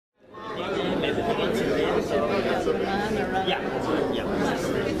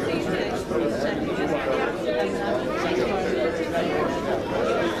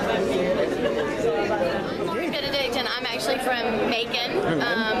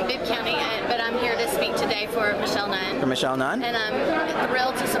today for Michelle Nunn. For Michelle Nunn. And I'm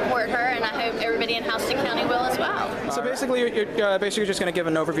thrilled to support her, and I hope everybody in Houston County will as well. So basically, you're basically just going to give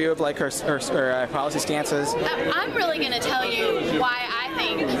an overview of like her policy stances. I'm really going to tell you why I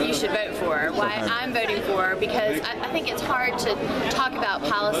think you should vote for her, why I'm voting for her, because I think it's hard to talk about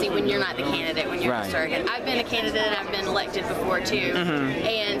policy when you're not the candidate, when you're a surrogate. I've been a candidate, I've been elected before too,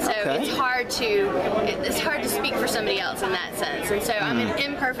 and so it's hard to speak for somebody else in that sense. And so I'm an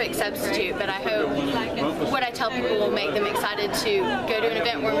imperfect substitute, but I hope what I tell people will make them excited to go to an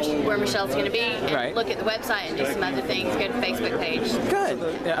event where Michelle's going to be, and look at the website and do some other things. Go to the Facebook page.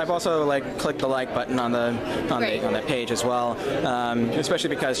 Good. Yeah, I've also clicked the like button on that page as well, especially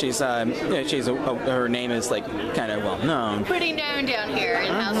because her name is kind of well known. Pretty known down here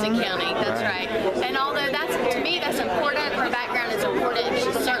in Houston County. That's right. And although to me that's important, her background is important, and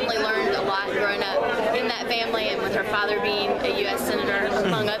she's certainly learned a lot growing up in that family, and with her father being a U.S. Senator,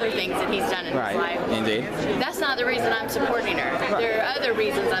 among other things that he's done in his life. Indeed. That's not the reason I'm supporting her. There are other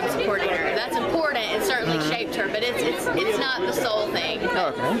reasons I'm supporting her. That's important. It certainly shaped her, but it's not the sole thing.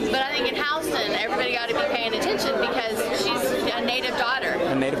 But I think in Houston, everybody got to be paying attention because she's a native daughter.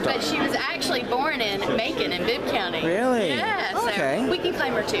 But she was actually born in Macon in Bibb County. Really? Yeah. So we can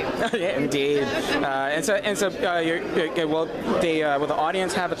claim her too. Yeah, indeed. Will the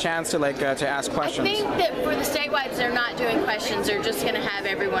audience have a chance to to ask questions? I think that for the statewide, they're not doing questions. They're just going to have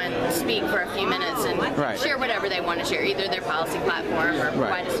everyone speak for a few minutes and share whatever they want to share, either their policy platform or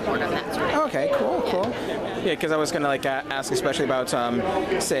provide support on that sort of thing. Okay, cool. Yeah, because I was going to ask especially about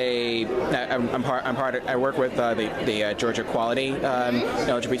say I work with the Georgia Equality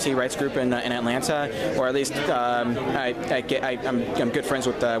LGBT rights group in Atlanta, or at least I'm good friends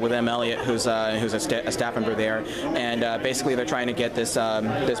with M. Elliott, who's a staff member there, and basically they're trying to get this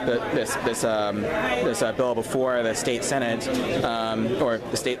bill before the state Senate or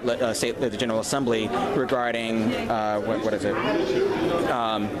the General Assembly regarding what is it?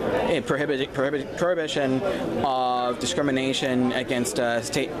 Prohibition of discrimination against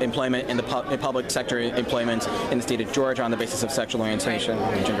state employment in the public sector employment in the state of Georgia on the basis of sexual orientation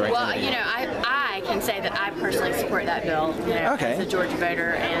and gender identity. Well, I can say that I personally support that bill as a Georgia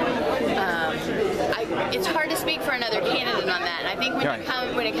voter, and it's hard to speak for another candidate on that. And I think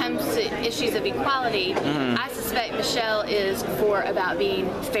when it comes to issues of equality, I suspect Michelle is about being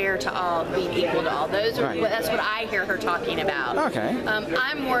fair to all, being equal to all. That's what I hear her talking about.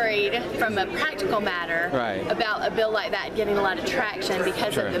 I'm worried from a practical matter about a bill like that getting a lot of traction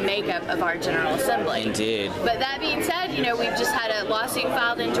because of the makeup of our General Assembly. Indeed. But that being said, we've just had a lawsuit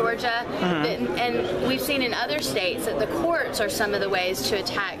filed in Georgia, and we've seen in other states that the courts are some of the ways to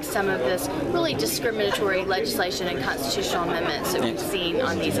attack some of this really discriminatory legislation and constitutional amendments that we've seen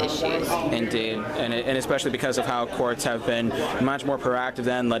on these issues. Indeed, and especially because of how courts have been much more proactive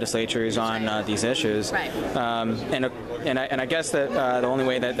than legislatures on these issues. And I guess that the only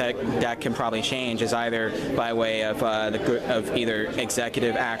way that can probably change is either by way of either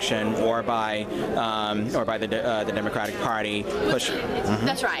executive action or by the Democratic Party push.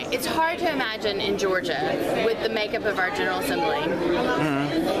 That's right. It's hard to imagine in Georgia, with the makeup of our General Assembly,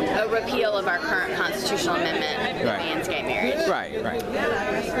 a repeal of our current constitutional amendment that bans gay marriage.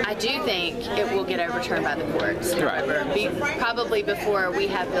 I do think it will get overturned by the courts, however, probably before we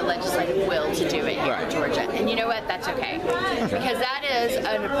have the legislative will to do it here in Georgia. And you know what? That's okay. Because that is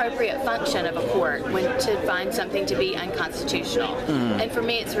an appropriate function of a court to find something to be unconstitutional. And for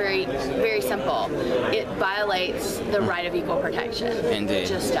me, it's very, very simple. It violates the right of equal protection. Indeed. It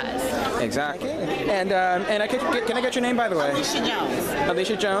just does. Exactly. And can I get your name, by the way? Alicia Jones.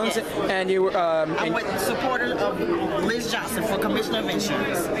 Alicia Jones. Yes. And you were... I'm with supporter of Liz Johnson for Commissioner of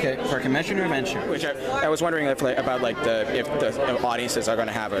Insurance. Okay, for Commissioner of Insurance. Which I was wondering if the audiences are going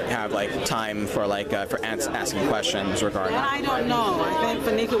to have time for asking questions regarding. Well, I don't know. I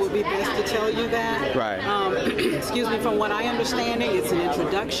think Fanika would be best to tell you that. Excuse me. From what I understand, it's an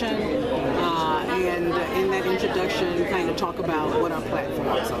introduction, and in that introduction, kind of talk about what our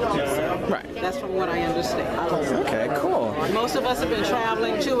platforms are. That's from what I understand. Okay, cool. Most of us have been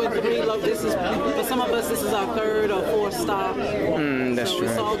traveling 2 and 3. For some of us, this is our 3rd or 4th stop. That's true.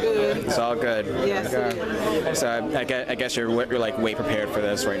 It's all good. It's all good. Yes. So I guess you're way prepared for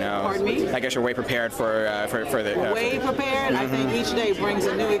this right now. Pardon me? I guess you're way prepared for the. Way prepared. I think each day brings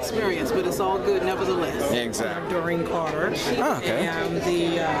a new experience, but it's all good nevertheless. Exactly. I'm Doreen Carter. Okay. And I'm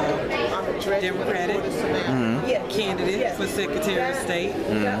the Democratic candidate for Secretary of State.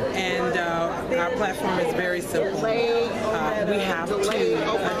 And our platform is very simple. We have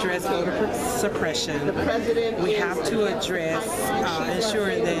to address voter suppression. We have to address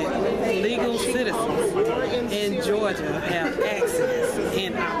ensuring that legal citizens in Georgia have access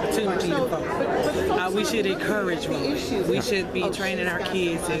and opportunity to vote. We we should encourage voting. We should be training our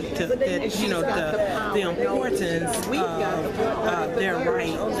kids that you know the importance of their right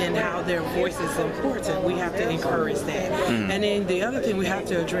and how their voice is important. We have to encourage that. And then the other thing we have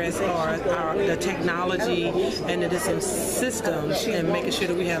to address are the technology and the systems, and making sure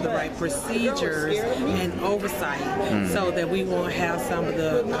that we have the right procedures and oversight, so that we won't have some of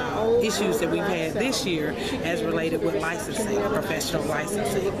the issues that we've had this year as related with licensing, professional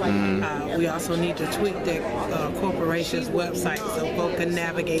licensing. We also need to tweak that corporation's website so folks can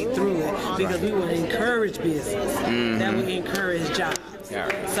navigate through it, because we will encourage business. That will encourage jobs.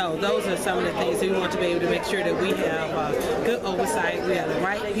 So those are some of the things that we want to be able to make sure that we have good oversight. We have the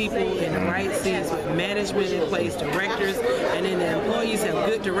right people in the right seats with management in place, directors, and then the employees have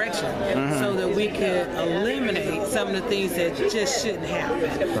good direction, so that we can eliminate some of the things that just shouldn't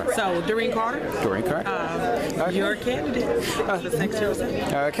happen. So, Doreen Carter. Doreen Carter. Your candidate for the Secretary of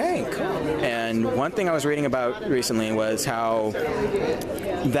State. Okay, cool. And one thing I was reading about recently was how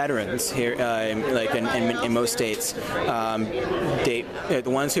veterans here, like in most states, the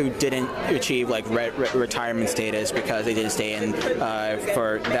ones who didn't achieve like retirement status because they didn't stay in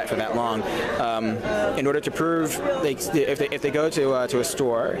for that long, in order to prove, if they go to a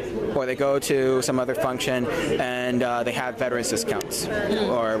store or they go to some other function and they have veterans discounts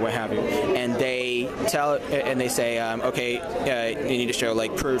or what have you, and they say, okay, you need to show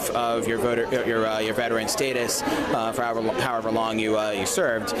like proof of your veteran status for however long you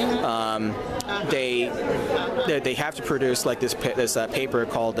served. They have to produce like this paper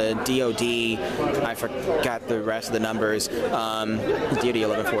called the DOD. I forgot the rest of the numbers. DOD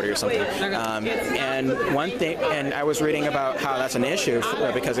 1140 or something. And one thing, and I was reading about how that's an issue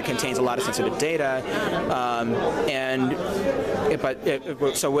because it contains a lot of sensitive data.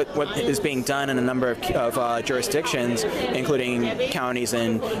 So what is being done in a number of jurisdictions, including counties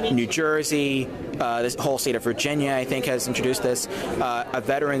in New Jersey, this whole state of Virginia, I think, has introduced this, a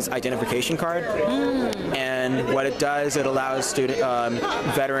veteran's identification card. And what it does, it allows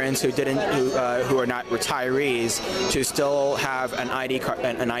veterans who are not retirees to still have an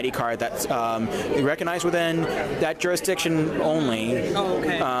ID card that's recognized within that jurisdiction only,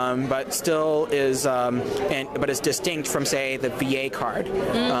 but still is but is distinct from, say, the VA card.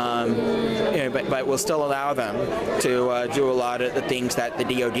 But will still allow them to do a lot of the things that the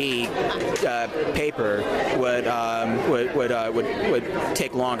DOD paper would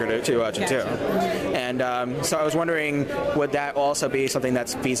take longer to do. And so I was wondering, would that also be something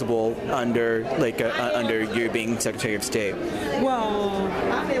that's feasible under under you being Secretary of State? Well,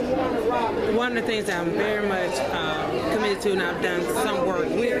 one of the things I'm very much committed to, and I've done some work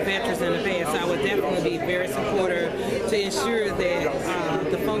with veterans in the past, I would definitely be very supportive to ensure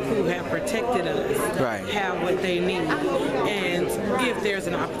that the folks who have protected us have what they need. And if there's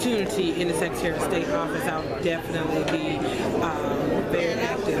an opportunity in the Secretary of State office, I'll definitely be very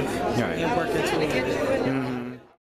active in working toward it.